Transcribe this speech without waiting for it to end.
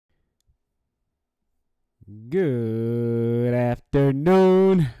Good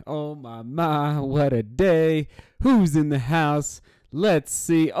afternoon. Oh my, what a day. Who's in the house? Let's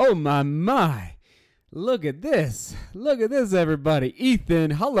see. Oh my. Look at this. Look at this, everybody.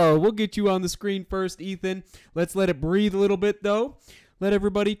 Ethan, hello. We'll get you on the screen first, Ethan. Let's let it breathe a little bit, though. Let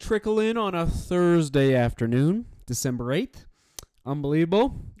everybody trickle in on a Thursday afternoon, December 8th.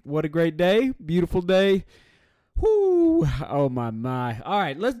 Unbelievable. What a great day. Beautiful day. Whoo. Oh my. All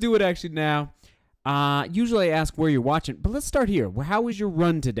right, let's do it actually now. Usually I ask where you're watching, but let's start here. How was your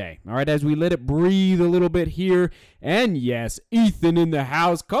run today? All right, as we let it breathe a little bit here. And yes, Ethan in the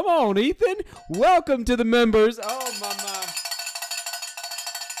house. Come on, Ethan. Welcome to the members. Oh, my.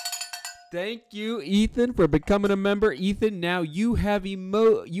 Thank you, Ethan, for becoming a member. Ethan, now you have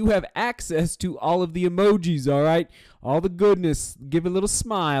access to all of the emojis, all right? All the goodness. Give a little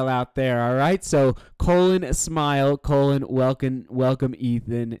smile out there, all right? So, smile, welcome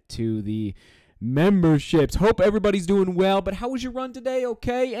Ethan to the memberships. Hope everybody's doing well, but how was your run today?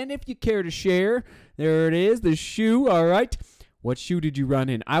 Okay, and if you care to share, there it is, the shoe. All right, what shoe did you run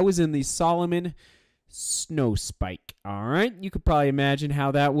in? I was in the Solomon Snow Spike. All right, you could probably imagine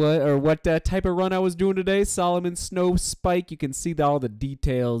how that was, or what type of run I was doing today. Solomon Snow Spike. You can see all the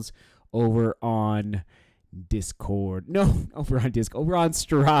details over on Discord. No, over on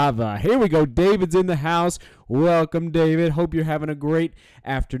Strava. Here we go. David's in the house. Welcome, David. Hope you're having a great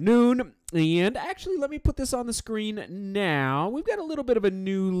afternoon. And actually, let me put this on the screen now. We've got a little bit of a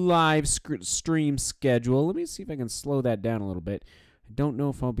new live stream schedule. Let me see if I can slow that down a little bit. I don't know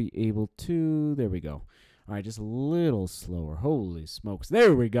if I'll be able to. There we go. All right, just a little slower. Holy smokes.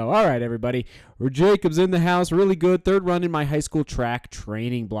 There we go. All right, everybody. Jacob's in the house. Really good. Third run in my high school track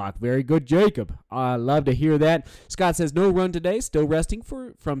training block. Very good, Jacob. I love to hear that. Scott says, no run today. Still resting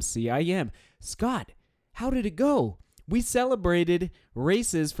from CIM. Scott, how did it go? We celebrated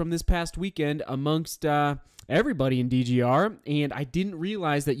races from this past weekend amongst everybody in DGR, and I didn't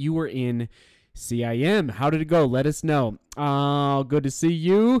realize that you were in CIM. How did it go? Let us know. Oh, good to see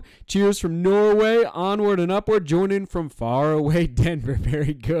you. Cheers from Norway. Onward and upward. Join in from far away Denver.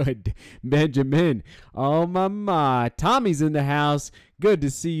 Very good. Benjamin. Oh, my. Tommy's in the house. Good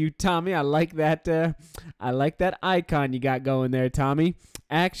to see you, Tommy. I like that icon you got going there, Tommy.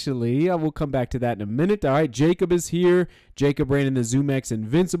 Actually, I will come back to that in a minute. All right, Jacob is here. Jacob ran in the ZoomX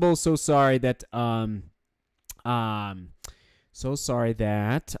Invincible. So sorry that I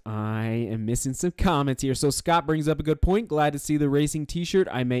am missing some comments here. So Scott brings up a good point. Glad to see the racing t-shirt.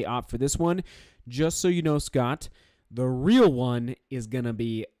 I may opt for this one. Just so you know, Scott, the real one is going to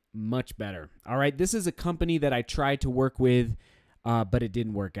be much better. All right, this is a company that I tried to work with, but it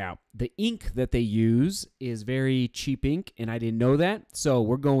didn't work out. The ink that they use is very cheap ink, and I didn't know that. So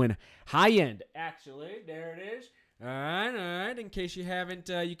we're going high end. Actually, there it is. All right. In case you haven't,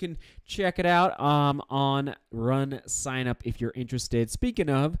 you can check it out on Run Sign Up if you're interested. Speaking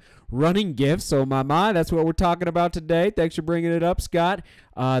of running gifts, so that's what we're talking about today. Thanks for bringing it up, Scott.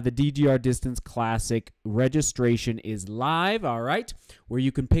 The DGR Distance Classic Registration is live, all right, where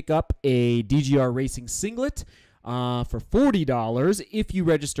you can pick up a DGR Racing singlet for $40 if you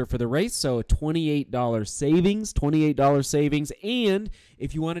register for the race. So $28 savings, and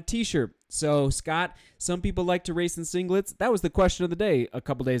if you want a t-shirt. So Scott, some people like to race in singlets. That was the question of the day a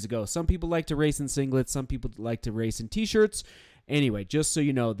couple days ago. Some people like to race in singlets. Some people like to race in t-shirts. Anyway, just so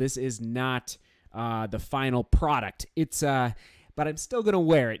you know, this is not the final product. It's but I'm still going to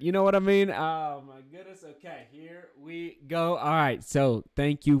wear it. You know what I mean? Oh, my goodness. Okay, here we go. All right, so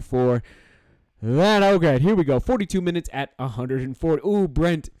thank you for that. Okay, here we go. 42 minutes at 140. Ooh,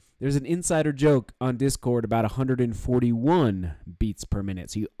 Brent, there's an insider joke on Discord about 141 beats per minute.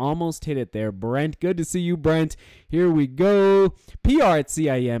 So you almost hit it there, Brent. Good to see you, Brent. Here we go. PR at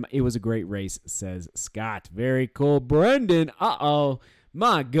CIM. It was a great race, says Scott. Very cool. Brendan. Uh-oh.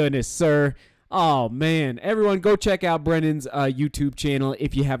 My goodness, sir. Oh, man. Everyone, go check out Brendan's YouTube channel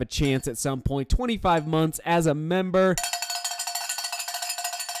if you have a chance at some point. 25 months as a member.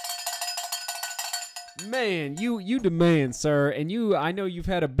 Man, you demand, sir, and I know you've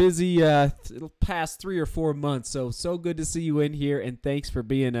had a busy past 3 or 4 months, so good to see you in here, and thanks for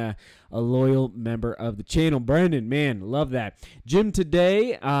being a loyal member of the channel. Brandon, man, love that. Jim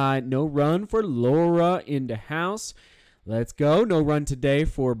today, no run for Laura in the house. Let's go. No run today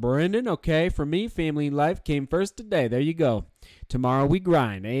for Brendan. Okay, for me, family and life came first today. There you go. Tomorrow we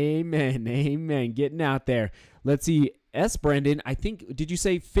grind. Amen. Amen. Getting out there. Let's see. Brendan, I think, did you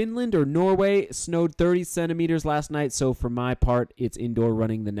say Finland or Norway? Snowed 30 centimeters last night, so for my part, it's indoor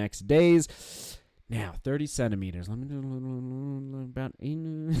running the next days. Now, 30 centimeters. Let me do about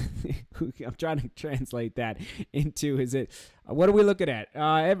I'm trying to translate that into, is it, what are we looking at?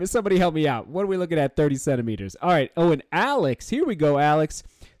 Somebody help me out. What are we looking at, 30 centimeters? All right. Oh, and Alex. Here we go, Alex.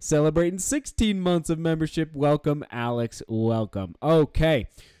 Celebrating 16 months of membership. Welcome, Alex. Welcome. Okay.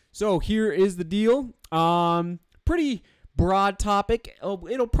 So here is the deal. Pretty broad topic.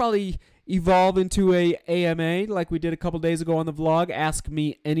 It'll probably evolve into a AMA like we did a couple days ago on the vlog. Ask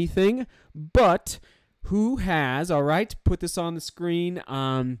me anything. But who has, all right, put this on the screen.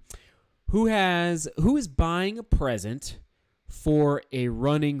 Who is buying a present for a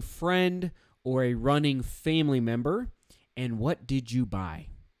running friend or a running family member, and what did you buy?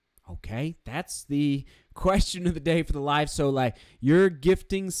 Okay, that's the question of the day for the live. So like, you're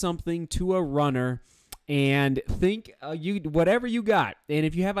gifting something to a runner, and think whatever you got, and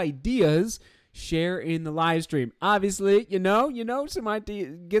if you have ideas, share in the live stream. Obviously, some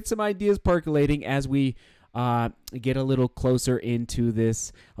ideas, get some ideas percolating as we get a little closer into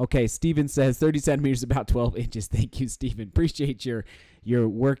this. Okay, Steven says 30 centimeters, about 12 inches. Thank you, Steven. Appreciate your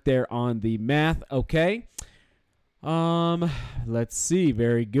work there on the math. Okay. Let's see.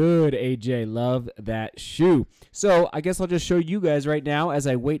 Very good, AJ. Love that shoe. So I guess I'll just show you guys right now as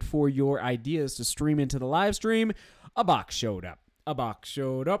I wait for your ideas to stream into the live stream. A box showed up. A box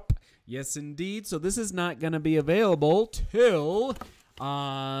showed up. Yes, indeed. So this is not going to be available till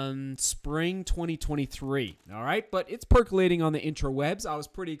spring 2023. All right, but it's percolating on the intrawebs. I was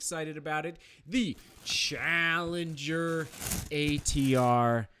pretty excited about it. The Challenger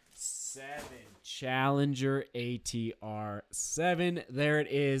ATR 7. Challenger ATR 7. There it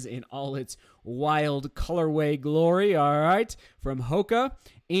is in all its wild colorway glory. All right, from Hoka.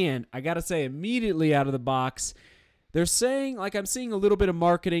 And I got to say, immediately out of the box, they're saying, like, I'm seeing a little bit of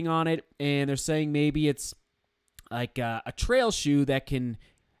marketing on it, and they're saying maybe it's like a trail shoe that can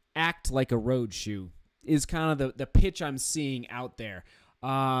act like a road shoe is kind of the pitch I'm seeing out there.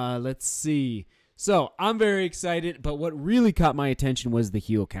 Let's see. So I'm very excited, but what really caught my attention was the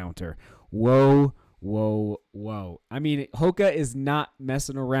heel counter. Whoa, whoa, whoa. I mean, Hoka is not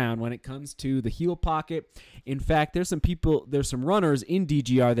messing around when it comes to the heel pocket. In fact, there's some runners in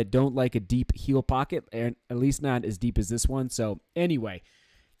DGR that don't like a deep heel pocket, and at least not as deep as this one. So anyway,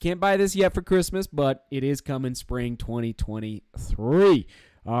 can't buy this yet for Christmas, but it is coming spring 2023.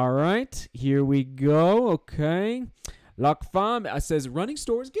 All right, here we go. Okay. Lock Farm says running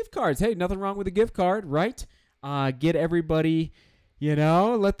stores gift cards. Hey, nothing wrong with a gift card, right? Get everybody,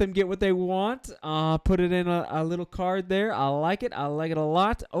 let them get what they want. Put it in a little card there. I like it. I like it a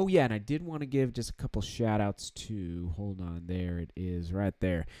lot. Oh, yeah, and I did want to give just a couple shout-outs to, hold on, there it is right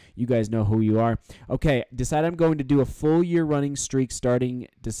there. You guys know who you are. Okay, decided I'm going to do a full year running streak starting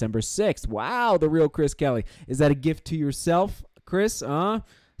December 6th. Wow, the real Chris Kelly. Is that a gift to yourself, Chris?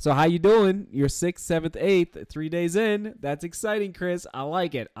 So how you doing? You're 6th, 7th, 8th, 3 days in. That's exciting, Chris. I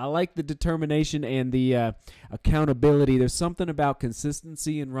like it. I like the determination and the accountability. There's something about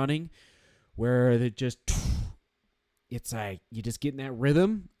consistency in running where it's like you just get in that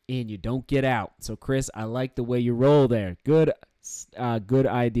rhythm and you don't get out. So, Chris, I like the way you roll there. Good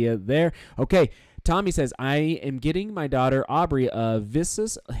idea there. Okay, Tommy says, I am getting my daughter Aubrey a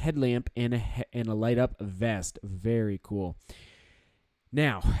Visus headlamp and a light-up vest. Very cool.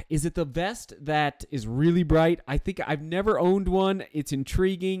 Now, is it the vest that is really bright? I think I've never owned one. It's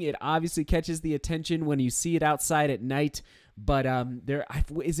intriguing. It obviously catches the attention when you see it outside at night. But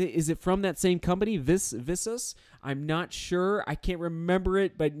is it from that same company, Visus? I'm not sure. I can't remember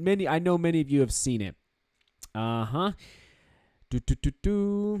it, but I know many of you have seen it.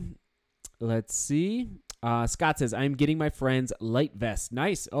 Let's see. Scott says, I'm getting my friend's light vest.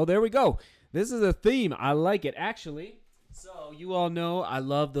 Nice. Oh, there we go. This is a theme. I like it, actually. So you all know I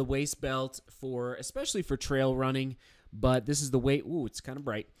love the waist belt especially for trail running, but this is the weight. Ooh, it's kind of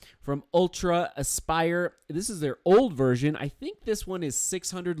bright. From Ultra Aspire. This is their old version. I think this one is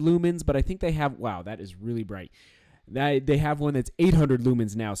 600 lumens, but I think they have, wow, that is really bright. They have one that's 800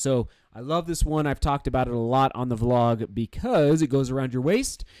 lumens now. So I love this one. I've talked about it a lot on the vlog because it goes around your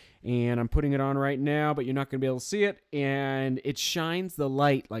waist. And I'm putting it on right now, but you're not going to be able to see it. And it shines the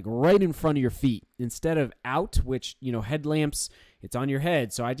light like right in front of your feet instead of out, which, headlamps, it's on your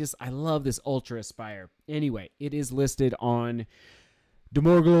head. So I love this Ultra Aspire. Anyway, it is listed on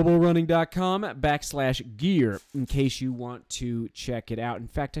DeMoorGlobalRunning.com/gear in case you want to check it out. In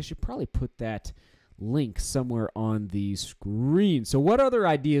fact, I should probably put that link somewhere on the screen. So what other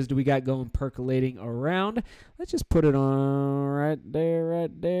ideas do we got going percolating around? Let's just put it on right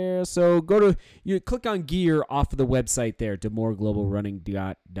there. So you click on gear off of the website there,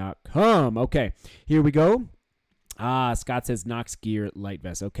 DeMoorGlobalRunning.com. Okay, here we go. Scott says Knox gear light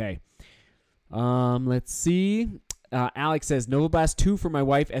vest. Okay. Let's see. Alex says, Nova Blast 2 for my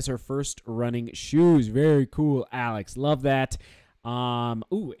wife as her first running shoes. Very cool, Alex. Love that.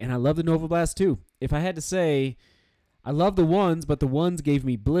 Ooh, and I love the Nova Blast 2. If I had to say, I love the ones, but the ones gave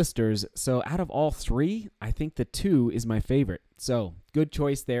me blisters. So out of all three, I think the 2 is my favorite. So good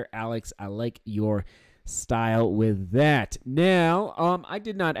choice there, Alex. I like your style with that. Now, I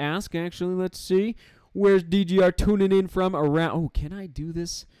did not ask, actually. Let's see. Where's DGR tuning in from around? Oh, can I do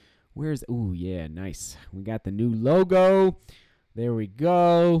this? Where's, oh, yeah, nice. We got the new logo. There we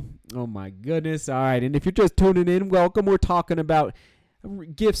go. Oh, my goodness. All right, and if you're just tuning in, welcome. We're talking about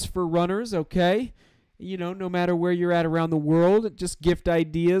gifts for runners, okay? You know, no matter where you're at around the world, just gift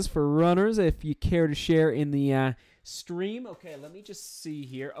ideas for runners if you care to share in the stream. Okay, let me just see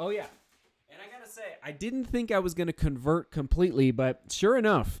here. Oh, yeah. And I got to say, I didn't think I was going to convert completely, but sure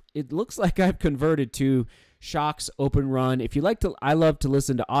enough, it looks like I've converted to Shock's Open Run. If you like to, I love to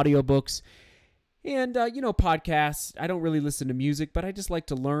listen to audiobooks and, you know, podcasts. I don't really listen to music, but I just like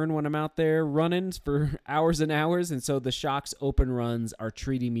to learn when I'm out there running for hours and hours. And so the Shock's Open Runs are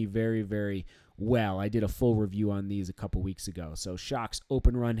treating me very, very well. I did a full review on these a couple weeks ago. So Shock's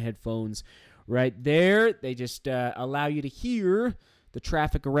Open Run headphones right there. They just allow you to hear the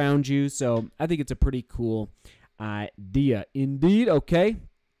traffic around you. So I think it's a pretty cool idea indeed. Okay.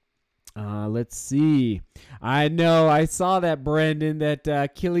 Let's see. I know I saw that, Brendan,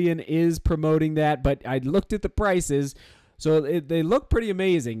 that Killian is promoting that, but I looked at the prices. So they look pretty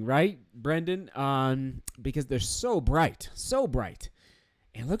amazing, right, Brendan? Because they're so bright, so bright.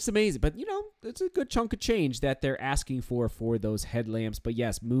 It looks amazing, but, you know, it's a good chunk of change that they're asking for those headlamps. But,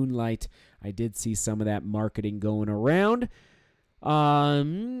 yes, Moonlight, I did see some of that marketing going around.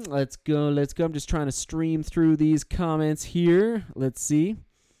 Let's go. I'm just trying to stream through these comments here. Let's see.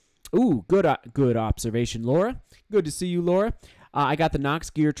 Ooh, good observation, Laura. Good to see you, Laura. I got the Knox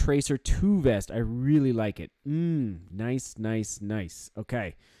Gear Tracer 2 vest. I really like it. Nice.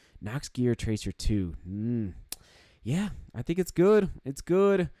 Okay. Knox Gear Tracer 2. Yeah, I think it's good. It's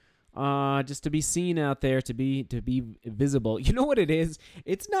good. Just to be seen out there, to be visible. You know what it is?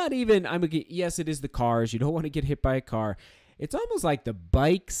 It's not even, yes, it is the cars. You don't want to get hit by a car. It's almost like the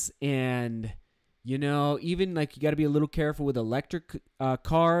bikes and, you know, even like you got to be a little careful with electric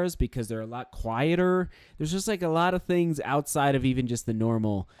cars because they're a lot quieter. There's just like a lot of things outside of even just the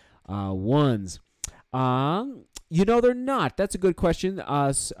normal ones. You know, they're not. That's a good question.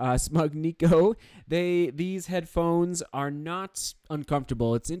 Smug Nico, these headphones are not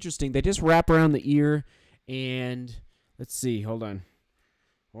uncomfortable. It's interesting. They just wrap around the ear and let's see. Hold on.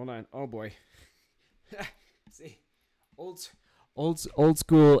 Oh boy. See. Old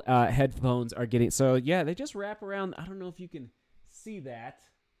school headphones are getting, so yeah, they just wrap around. I don't know if you can see that,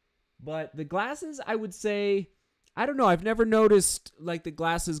 but the glasses, I would say, I don't know, I've never noticed like the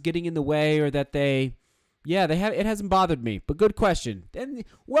glasses getting in the way or that they have, it hasn't bothered me, but good question. And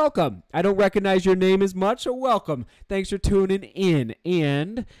welcome. I don't recognize your name as much, so welcome. Thanks for tuning in.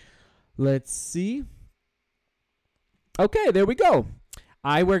 And let's see. Okay, there we go.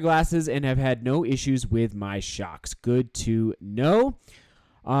 I wear glasses and have had no issues with my Shocks. Good to know.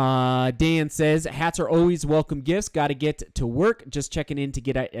 Dan says, hats are always welcome gifts. Got to get to work. Just checking in to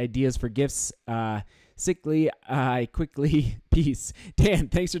get ideas for gifts. Quickly. Peace. Dan,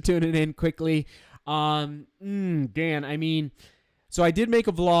 thanks for tuning in quickly. Dan, I mean, so I did make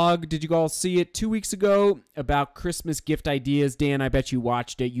a vlog. Did you all see it 2 weeks ago about Christmas gift ideas? Dan, I bet you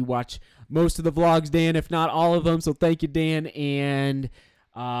watched it. You watch most of the vlogs, Dan, if not all of them. So thank you, Dan. And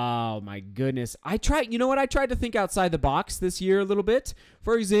oh my goodness. You know what? I tried to think outside the box this year a little bit.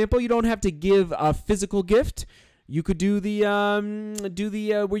 For example, you don't have to give a physical gift. You could do the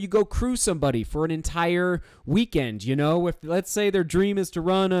where you go cruise somebody for an entire weekend. You know, if let's say their dream is to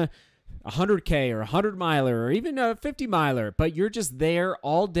run a 100K or a 100-miler or even a 50-miler, but you're just there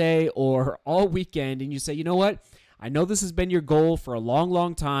all day or all weekend, and you say, you know what? I know this has been your goal for a long,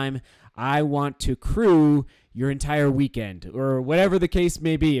 long time. I want to crew your entire weekend or whatever the case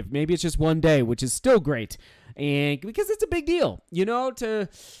may be. If maybe it's just one day, which is still great, and because it's a big deal, you know, to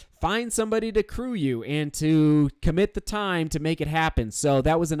find somebody to crew you and to commit the time to make it happen. So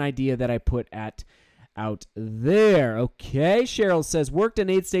that was an idea that I put out there. Okay, Cheryl says, worked an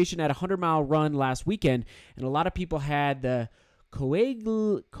aid station at a 100-mile run last weekend, and a lot of people had the Koagala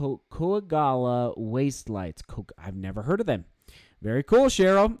waist lights. I've never heard of them. Very cool,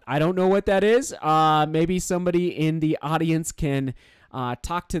 Cheryl. I don't know what that is. Maybe somebody in the audience can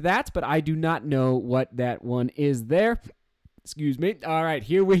talk to that, but I do not know what that one is there. Excuse me. All right,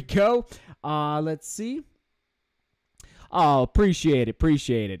 here we go. Let's see. Oh, appreciate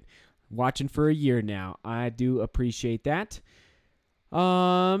it. Watching for a year now. I do appreciate that.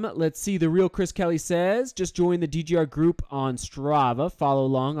 Let's see. The real Chris Kelly says, just join the DGR group on Strava. Follow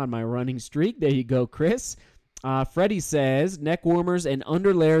along on my running streak. There you go, Chris. Freddie says, neck warmers and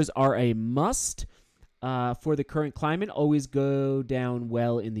underlayers are a must for the current climate. Always go down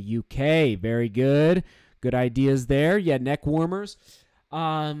well in the UK. Very good. Good ideas there. Yeah, neck warmers.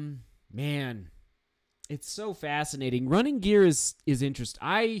 Man, it's so fascinating. Running gear is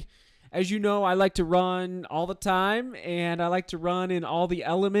interesting. As you know, I like to run all the time, and I like to run in all the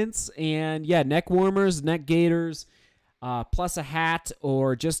elements. And yeah, neck warmers, neck gaiters, plus a hat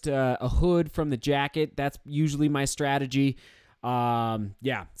or just a hood from the jacket. That's usually my strategy.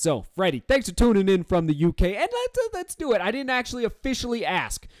 Yeah. So, Freddie, thanks for tuning in from the UK, and let's do it. I didn't actually officially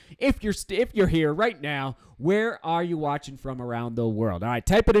ask if you're here right now. Where are you watching from around the world? All right,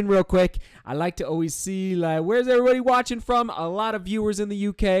 type it in real quick. I like to always see where's everybody watching from. A lot of viewers in the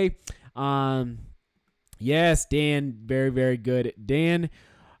UK. Yes, Dan, very, very good. Dan,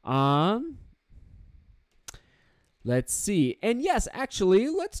 let's see. And yes, actually,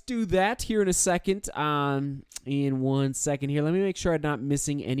 let's do that here in a second. In 1 second here. Let me make sure I'm not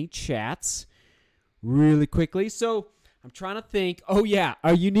missing any chats really quickly. So I'm trying to think. Oh, yeah,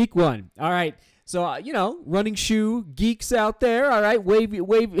 a unique one. All right. So, running shoe geeks out there. All right.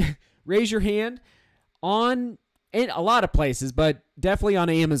 Wave, raise your hand on in a lot of places, but definitely on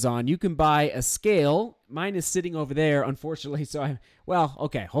Amazon. You can buy a scale. Mine is sitting over there, unfortunately. So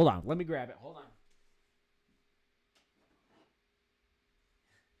okay, hold on. Let me grab it. Hold on.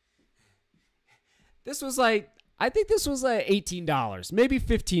 This was I think this was $18, maybe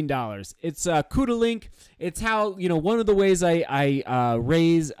 $15. It's CUDA link. It's how, one of the ways I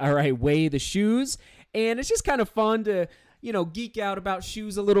weigh the shoes. And it's just kind of fun to, geek out about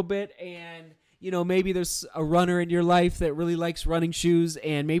shoes a little bit. And, maybe there's a runner in your life that really likes running shoes,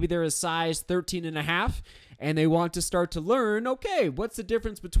 and maybe they're a size 13.5, and they want to start to learn, okay, what's the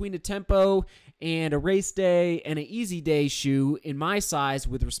difference between a tempo and a race day and an easy day shoe in my size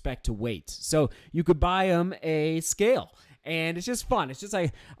with respect to weight? So you could buy them a scale, and it's just fun. It's just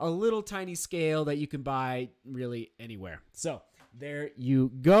like a little tiny scale that you can buy really anywhere. So there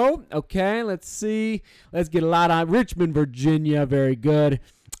you go. Okay, let's see. Let's get a lot on Richmond, Virginia. Very good.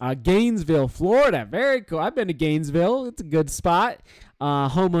 Gainesville, Florida. Very cool. I've been to Gainesville. It's a good spot.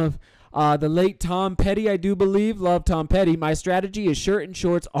 Home of the late Tom Petty, I do believe. Love Tom Petty. My strategy is shirt and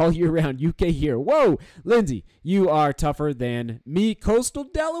shorts all year round. UK here. Whoa, Lindsay, you are tougher than me. Coastal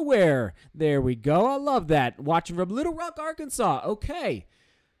Delaware. There we go. I love that. Watching from Little Rock, Arkansas. Okay.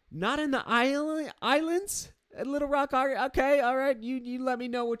 Not in the islands? Little Rock, okay. All right. You let me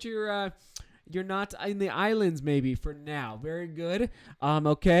know what you're not in the islands maybe for now. Very good.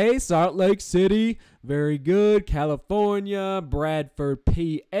 Okay, Salt Lake City. Very good. California, Bradford,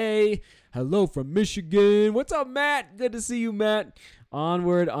 PA. Hello from Michigan. What's up, Matt? Good to see you, Matt.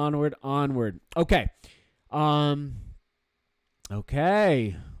 Onward, onward, onward. Okay.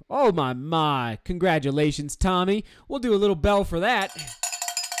 Okay. Oh, my. Congratulations, Tommy. We'll do a little bell for that.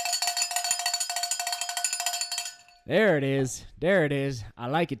 There it is. There it is. I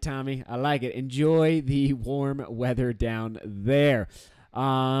like it, Tommy. I like it. Enjoy the warm weather down there.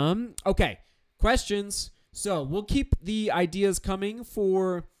 Okay. Questions. So we'll keep the ideas coming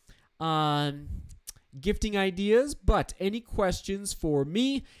for gifting ideas, but any questions for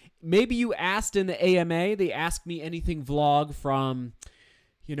me? Maybe you asked in the AMA. They asked me anything vlog from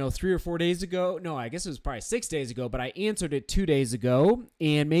 3 or 4 days ago. No, I guess it was probably 6 days ago, but I answered it 2 days ago,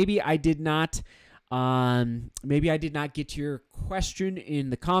 and maybe I did not get to your question in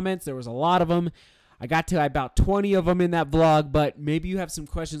the comments. There was a lot of them. I got to about 20 of them in that vlog, but maybe you have some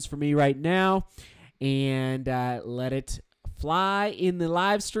questions for me right now, and let it fly in the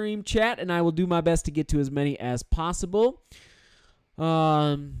live stream chat, and I will do my best to get to as many as possible.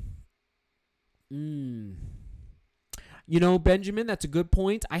 Benjamin, that's a good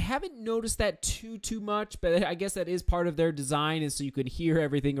point. I haven't noticed that too much, but I guess that is part of their design, is so you can hear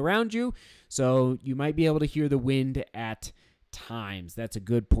everything around you. So you might be able to hear the wind at times. That's a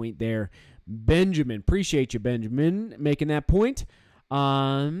good point there, Benjamin. Appreciate you, Benjamin, making that point.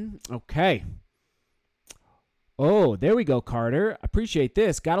 Okay. Oh, there we go, Carter. Appreciate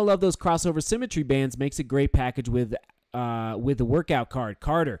this. Gotta love those crossover symmetry bands. Makes a great package with the workout card.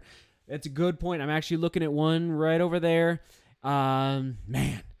 Carter, that's a good point. I'm actually looking at one right over there.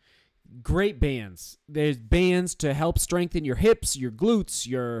 Man, great bands. There's bands to help strengthen your hips, your glutes,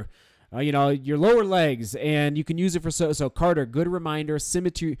 your lower legs, and you can use it for so Carter, good reminder.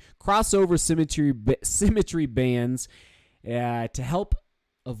 Crossover symmetry bands to help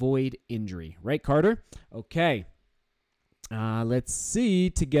avoid injury. Right, Carter? Okay. Let's see.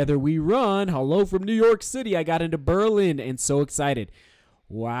 Together we run. Hello from New York City. I got into Berlin and so excited.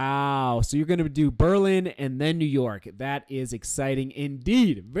 Wow. So you're going to do Berlin and then New York. That is exciting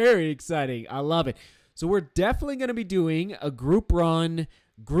indeed. Very exciting. I love it. So we're definitely going to be doing a group run,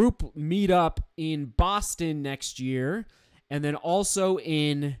 group meetup in Boston next year. And then also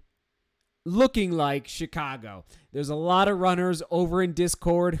in looking like Chicago. There's a lot of runners over in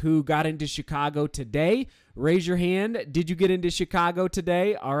Discord who got into Chicago today. Raise your hand. Did you get into Chicago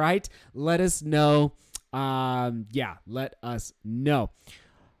today? All right. Let us know. Yeah, let us know.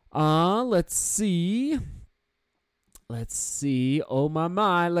 Let's see. Oh,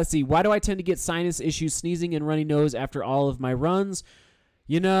 my. Let's see. Why do I tend to get sinus issues, sneezing, and runny nose after all of my runs?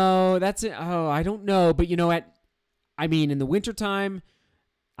 You know, that's it. Oh, I don't know. But, you know, in the wintertime,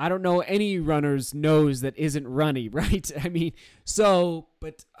 I don't know any runner's nose that isn't runny, right? That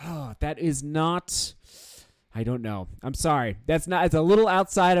is not, I don't know. I'm sorry. It's a little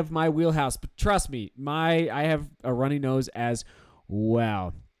outside of my wheelhouse, but trust me, I have a runny nose as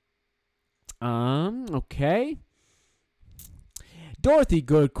well. Okay. Dorothy,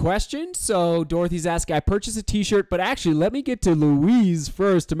 good question. So Dorothy's asking, I purchased a t-shirt, but actually let me get to Louise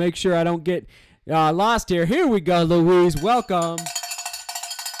first to make sure I don't get lost here. Here we go, Louise. Welcome.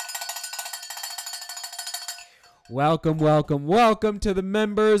 Welcome to the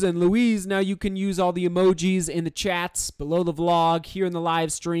members. And Louise, now you can use all the emojis in the chats below the vlog, here in the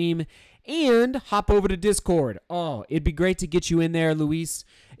live stream, and hop over to Discord. Oh, it'd be great to get you in there, Louise.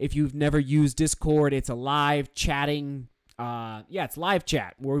 If you've never used Discord, it's a live chatting, it's live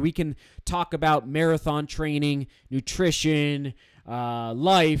chat where we can talk about marathon training, nutrition,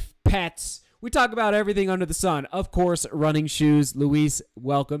 life, pets. We talk about everything under the sun. Of course, running shoes. Luis,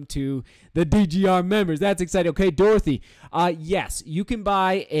 welcome to the DGR members. That's exciting. Okay, Dorothy. Yes, you can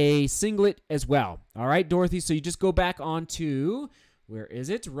buy a singlet as well. All right, Dorothy. So you just go back onto, where is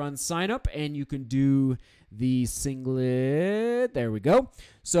it? Run sign up, and you can do the singlet. There we go.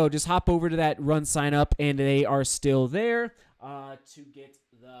 So just hop over to that run sign up, and they are still there to get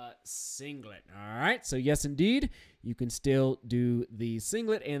the singlet. All right. So yes, indeed, you can still do the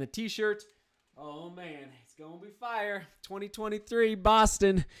singlet and the t-shirt. Oh, man, it's going to be fire. 2023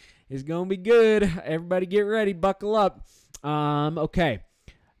 Boston is going to be good. Everybody get ready. Buckle up. Okay.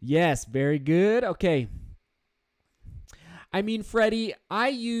 Yes, very good. Okay. Freddie, I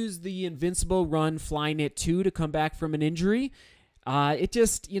used the Invincible Run Flyknit 2 to come back from an injury. It's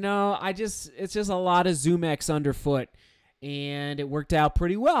just a lot of Zoom X underfoot, and it worked out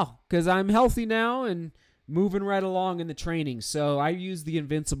pretty well because I'm healthy now and moving right along in the training. So I use the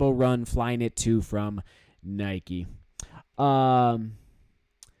Invincible Run Flyknit 2 from Nike. Oh,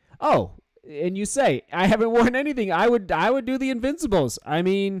 and you say I haven't worn anything. I would do the Invincibles.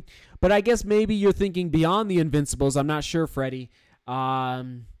 But I guess maybe you're thinking beyond the Invincibles. I'm not sure, Freddie.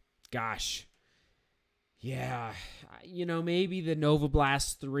 Gosh. Yeah, maybe the Nova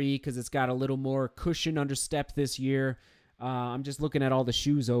Blast 3 because it's got a little more cushion under step this year. I'm just looking at all the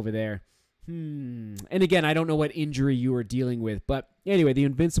shoes over there. And again, I don't know what injury you are dealing with, but anyway, the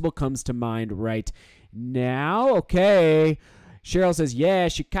Invincible comes to mind right now. Okay. Cheryl says, yeah,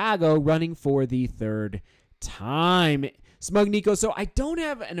 Chicago running for the third time. Smug Nico, so I don't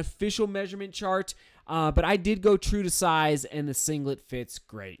have an official measurement chart, but I did go true to size, and the singlet fits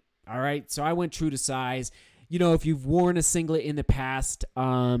great. All right, so I went true to size. If you've worn a singlet in the past,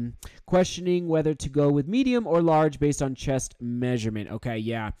 questioning whether to go with medium or large based on chest measurement. Okay,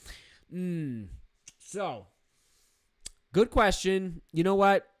 yeah. So, good question. You know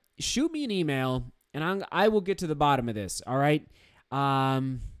what? Shoot me an email, and I will get to the bottom of this, all right?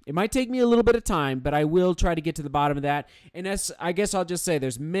 It might take me a little bit of time, but I will try to get to the bottom of that. And I guess I'll just say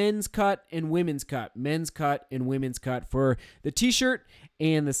there's men's cut and women's cut. Men's cut and women's cut for the t-shirt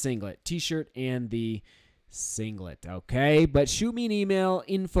and the singlet. T-shirt and the singlet, okay? But shoot me an email,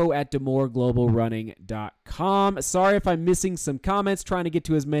 info@DeMoorGlobalRunning.com. Sorry if I'm missing some comments, trying to get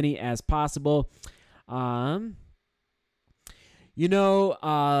to as many as possible. Lock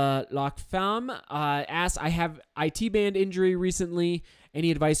Femme asks, I have IT band injury recently.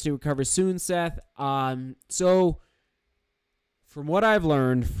 Any advice to recover soon, Seth? So from what I've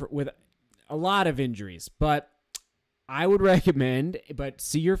learned with a lot of injuries, but I would recommend,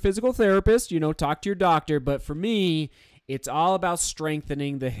 see your physical therapist, talk to your doctor. But for me, it's all about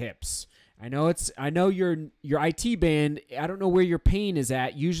strengthening the hips. I know your IT band, I don't know where your pain is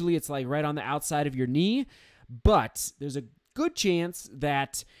at. Usually it's like right on the outside of your knee, but there's a good chance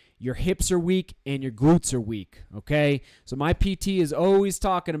that your hips are weak and your glutes are weak, okay? So my PT is always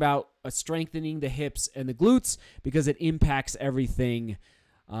talking about strengthening the hips and the glutes because it impacts everything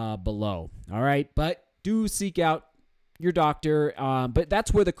below, all right? But do seek out your doctor. But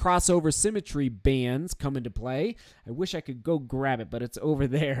that's where the crossover symmetry bands come into play. I wish I could go grab it, but it's over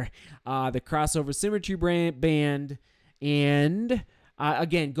there. The crossover symmetry band. And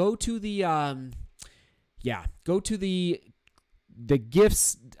again, go to the the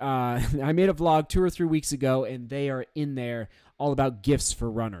gifts. I made a vlog 2 or 3 weeks ago, and they are in there, all about gifts for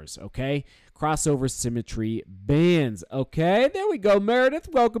runners. Okay, crossover symmetry bands. Okay, there we go. Meredith,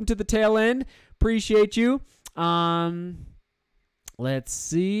 welcome to the tail end. Appreciate you. Let's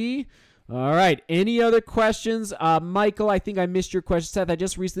see. All right. Any other questions? Michael, I think I missed your question. Seth, I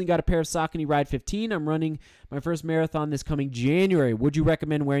just recently got a pair of Saucony Ride 15. I'm running my first marathon this coming January. Would you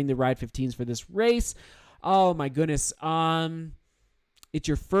recommend wearing the Ride 15s for this race? Oh my goodness. It's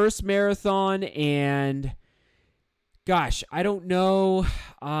your first marathon, and gosh, I don't know.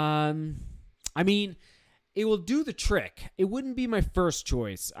 I mean, it will do the trick. It wouldn't be my first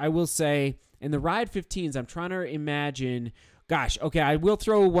choice, I will say. And the Ride 15s, I'm trying to imagine. Gosh, okay, I will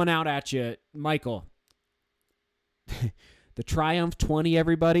throw one out at you, Michael. The Triumph 20,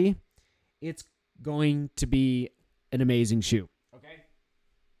 everybody. It's going to be an amazing shoe. Okay?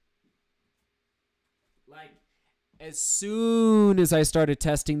 Like, as soon as I started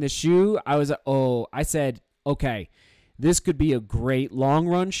testing the shoe, I said, okay, this could be a great long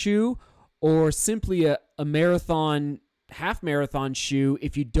run shoe, or simply a marathon, half marathon shoe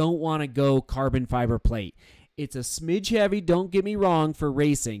if you don't want to go carbon fiber plate. It's a smidge heavy, don't get me wrong, for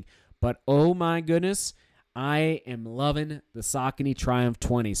racing, but oh my goodness, I am loving the Saucony Triumph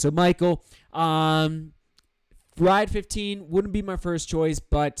 20. So Michael, Ride 15 wouldn't be my first choice,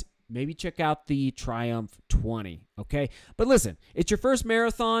 but maybe check out the Triumph 20, okay? But listen, it's your first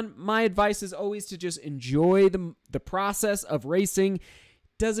marathon. My advice is always to just enjoy the process of racing.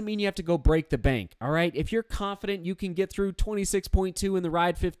 Doesn't mean you have to go break the bank, all right? If you're confident you can get through 26.2 in the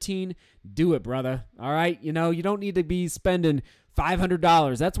Ride 15, do it, brother, all right? You know, you don't need to be spending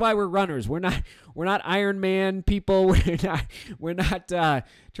 $500. That's why we're runners. We're not Iron Man people. We're not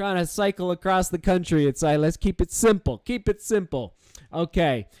trying to cycle across the country. It's like, let's keep it simple. Keep it simple.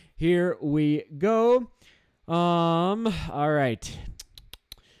 Okay, here we go. All right.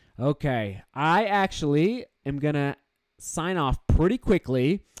 Okay, I actually am gonna sign off pretty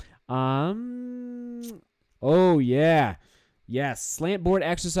quickly. Oh yeah. Yes, slant board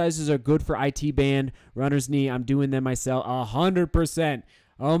exercises are good for IT band, runner's knee. I'm doing them myself 100%.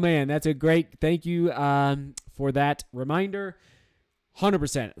 Oh man, that's a great, thank you for that reminder.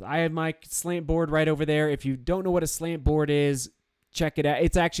 100%. I have my slant board right over there. If you don't know what a slant board is, check it out.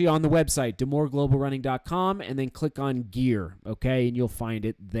 It's actually on the website, DeMoorGlobalRunning.com, and then click on gear, okay, and you'll find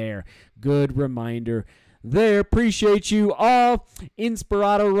it there. Good reminder there. Appreciate you all.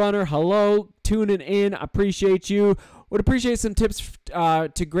 Inspirato Runner, hello, tuning in. Appreciate you. Would appreciate some tips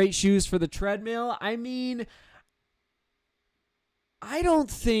to great shoes for the treadmill. I mean, I don't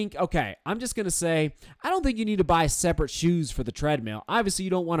think, okay, I'm just going to say, I don't think you need to buy separate shoes for the treadmill. Obviously,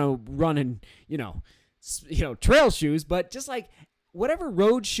 you don't want to run in, trail shoes, but just like whatever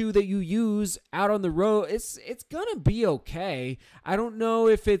road shoe that you use out on the road, it's going to be okay. I don't know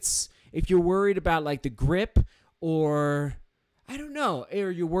if you're worried about like the grip, or I don't know, or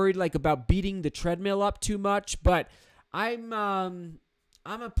you're worried like about beating the treadmill up too much, but I'm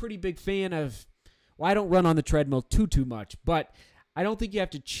a pretty big fan of, well, I don't run on the treadmill too much, but I don't think you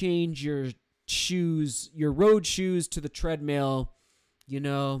have to change your shoes, your road shoes, to the treadmill.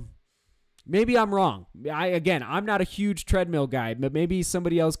 Maybe I'm wrong. I'm not a huge treadmill guy, but maybe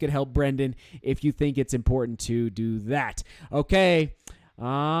somebody else could help Brendan if you think it's important to do that. Okay.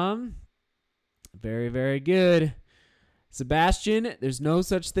 Very, very good. Sebastian, there's no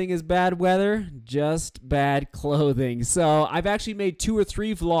such thing as bad weather, just bad clothing. So I've actually made 2 or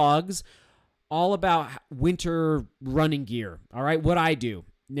 3 vlogs all about winter running gear, all right, what I do.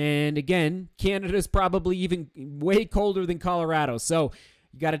 And again, Canada's probably even way colder than Colorado, so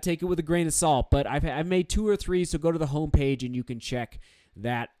you got to take it with a grain of salt. But I've made 2 or 3, so go to the homepage and you can check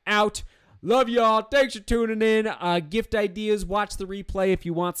that out. Love y'all. Thanks for tuning in. Gift ideas. Watch the replay if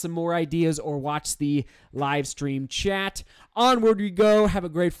you want some more ideas, or watch the live stream chat. Onward we go. Have a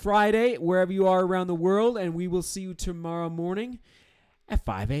great Friday wherever you are around the world, and we will see you tomorrow morning at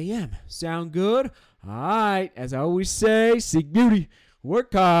 5 a.m. Sound good? All right. As I always say, seek beauty,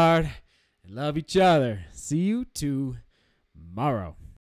 work hard, and love each other. See you tomorrow.